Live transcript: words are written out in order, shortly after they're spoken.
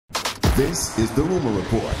This is The Rumor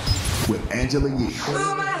Report with Angela Yee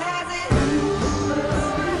on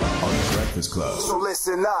The Breakfast Club. So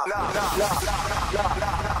listen up.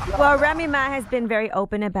 Well, Remy Ma has been very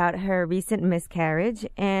open about her recent miscarriage,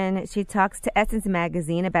 and she talks to Essence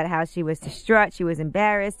magazine about how she was distraught, she was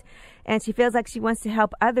embarrassed, and she feels like she wants to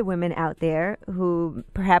help other women out there who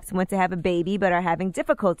perhaps want to have a baby but are having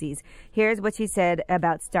difficulties. Here's what she said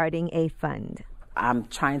about starting a fund. I'm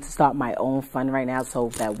trying to start my own fund right now so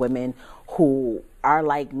that women who are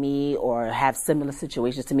like me or have similar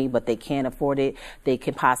situations to me but they can't afford it, they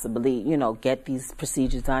can possibly, get these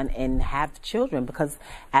procedures done and have children, because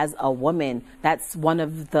as a woman, that's one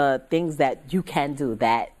of the things that you can do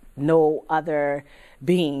that no other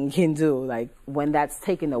being can do. Like, when that's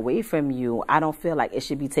taken away from you, I don't feel like it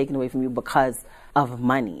should be taken away from you because of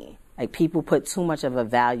money. Like, people put too much of a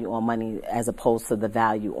value on money as opposed to the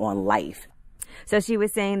value on life. So she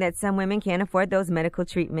was saying that some women can't afford those medical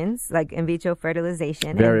treatments, like in vitro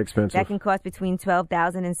fertilization. Very expensive. That can cost between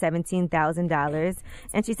 $12,000 and $17,000.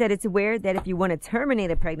 And she said it's weird that if you want to terminate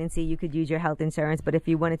a pregnancy, you could use your health insurance. But if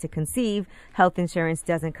you wanted to conceive, health insurance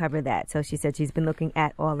doesn't cover that. So she said she's been looking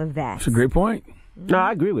at all of that. That's a great point. No,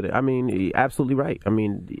 I agree with it. I mean, absolutely right. I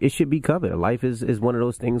mean, it should be covered. Life is one of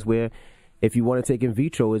those things where if you want to take in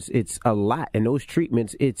vitro, it's a lot. And those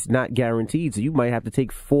treatments, it's not guaranteed. So you might have to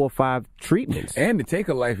take 4 or 5 treatments. And to take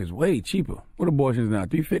a life is way cheaper. What abortions now?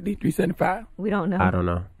 $350, $375? We don't know. I don't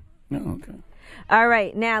know. Oh, okay. All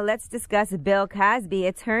right, now let's discuss Bill Cosby.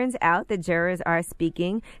 It turns out the jurors are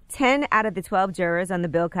speaking. 10 out of the 12 jurors on the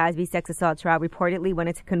Bill Cosby sex assault trial reportedly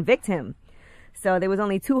wanted to convict him. So there was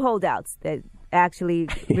only 2 holdouts that actually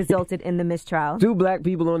resulted in the mistrial. 2 black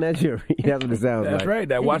people on that jury. That's what it sounds like. That's right.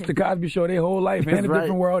 That watched the Cosby Show their whole life, and A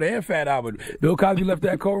Different World, and Fat Albert. Bill Cosby left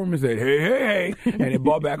that courtroom and said, hey, and it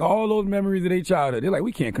brought back all those memories of their childhood. They're like,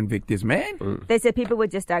 we can't convict this man. They said people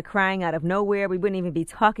would just start crying out of nowhere. We wouldn't even be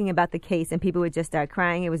talking about the case, and people would just start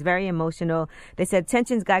crying. It was very emotional. They said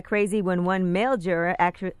tensions got crazy when one male juror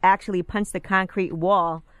actually punched the concrete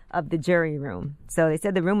wall of the jury room. So they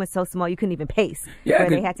said the room was so small you couldn't even pace, where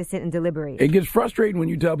they had to sit and deliberate. It gets frustrating when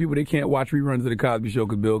you tell people they can't watch reruns of The Cosby Show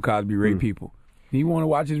because Bill Cosby raped people. He want to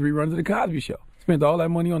watch his reruns of The Cosby Show. Spent all that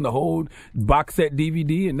money on the whole box set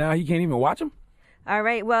DVD, and now he can't even watch them? All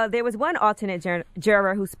right. Well, there was one alternate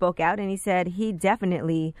juror who spoke out, and he said he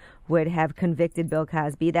definitely would have convicted Bill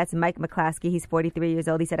Cosby. That's Mike McCloskey. He's 43 years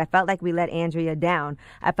old. He said, I felt like we let Andrea down.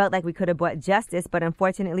 I felt like we could have brought justice, but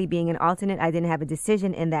unfortunately, being an alternate, I didn't have a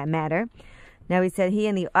decision in that matter. Now, he said he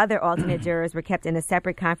and the other alternate jurors were kept in a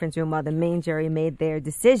separate conference room while the main jury made their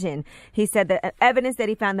decision. He said the evidence that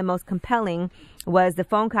he found the most compelling was the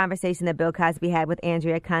phone conversation that Bill Cosby had with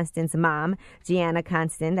Andrea Constand's mom, Gianna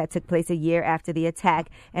Constand, that took place a year after the attack.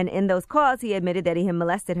 And in those calls, he admitted that he had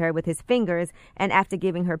molested her with his fingers. And after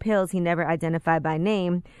giving her pills he never identified by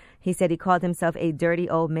name, he said he called himself a dirty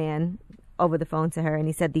old man over the phone to her, and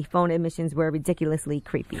he said the phone admissions were ridiculously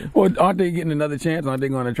creepy. Well, aren't they getting another chance? Aren't they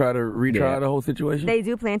going to try to retry the whole situation? They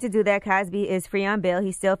do plan to do that. Cosby is free on bail.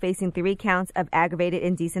 He's still facing 3 counts of aggravated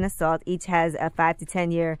indecent assault. Each has a 5 to 10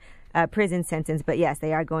 year prison sentence. But yes,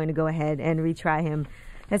 they are going to go ahead and retry him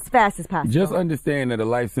as fast as possible. Just understand that a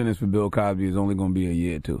life sentence for Bill Cosby is only going to be a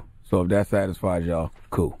year or 2. So if that satisfies y'all,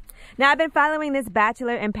 cool. Now, I've been following this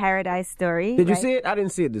Bachelor in Paradise story. Did you see it? I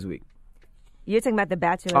didn't see it this week. You're talking about The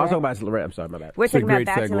Bachelor. I was talking about Bachelorette. I'm sorry, my bad. We're talking about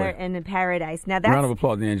Bachelor in Paradise. Now, that's round of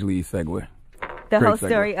applause to Angelique's segue. The whole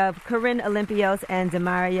story of Corinne Olympios and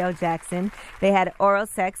Demario Jackson. They had oral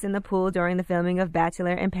sex in the pool during the filming of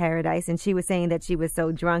Bachelor in Paradise, and she was saying that she was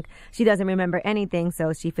so drunk she doesn't remember anything,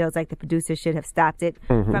 so she feels like the producer should have stopped it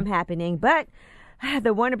from happening. But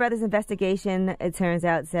the Warner Brothers investigation, it turns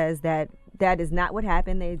out, says that that is not what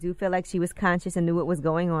happened. They do feel like she was conscious and knew what was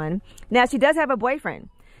going on. Now, she does have a boyfriend.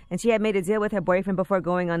 And she had made a deal with her boyfriend before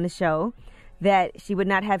going on the show that she would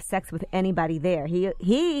not have sex with anybody there.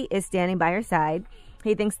 He is standing by her side.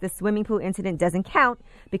 He thinks the swimming pool incident doesn't count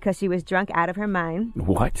because she was drunk out of her mind.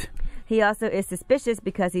 What? He also is suspicious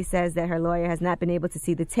because he says that her lawyer has not been able to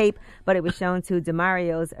see the tape, but it was shown to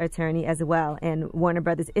Demario's attorney as well. And Warner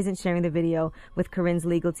Brothers isn't sharing the video with Corinne's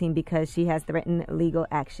legal team because she has threatened legal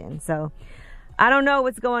action. So I don't know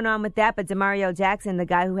what's going on with that, but Demario Jackson, the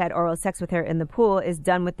guy who had oral sex with her in the pool, is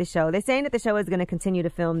done with the show. They're saying that the show is going to continue to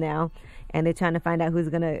film now, and they're trying to find out who's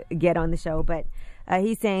going to get on the show. But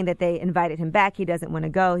he's saying that they invited him back. He doesn't want to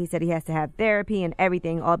go. He said he has to have therapy and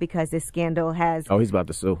everything, all because this scandal has he's about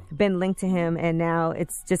to sue. Been linked to him, and now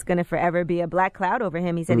it's just going to forever be a black cloud over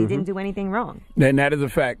him. He said he didn't do anything wrong. And that is a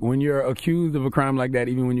fact. When you're accused of a crime like that,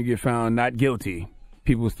 even when you get found not guilty,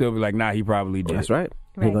 people still be like, nah, he probably did. That's right.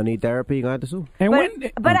 He's going to need therapy. He's going to have to sue.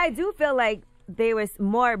 And but I do feel like they was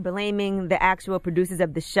more blaming the actual producers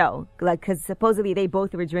of the show, like, because supposedly they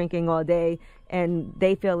both were drinking all day, and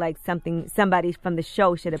they feel like somebody from the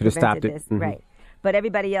show should have prevented this, right? But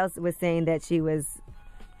everybody else was saying that she was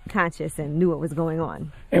conscious and knew what was going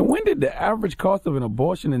on. And when did the average cost of an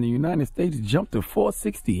abortion in the United States jump to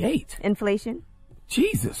 $468? Inflation.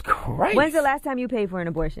 Jesus Christ! When's the last time you paid for an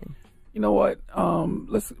abortion? You know what?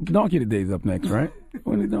 Let's Donkey the Day's up next, right?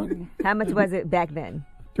 When is Donkey? How much was it back then?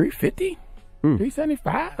 $350.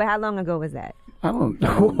 $375. But how long ago was that? I don't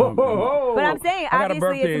know. But I'm saying,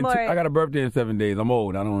 obviously, it's more. I got a birthday in 7 days. I'm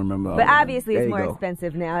old. I don't remember. But obviously, it's more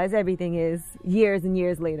expensive now, as everything is years and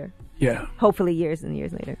years later. Yeah. Hopefully, years and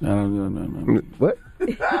years later. No. What?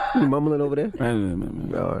 You mumbling over there?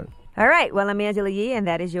 All right. All right. Well, I'm Angela Yee, and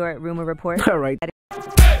that is your rumor report. All right.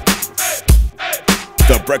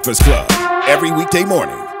 The Breakfast Club. Every weekday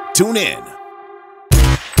morning. Tune in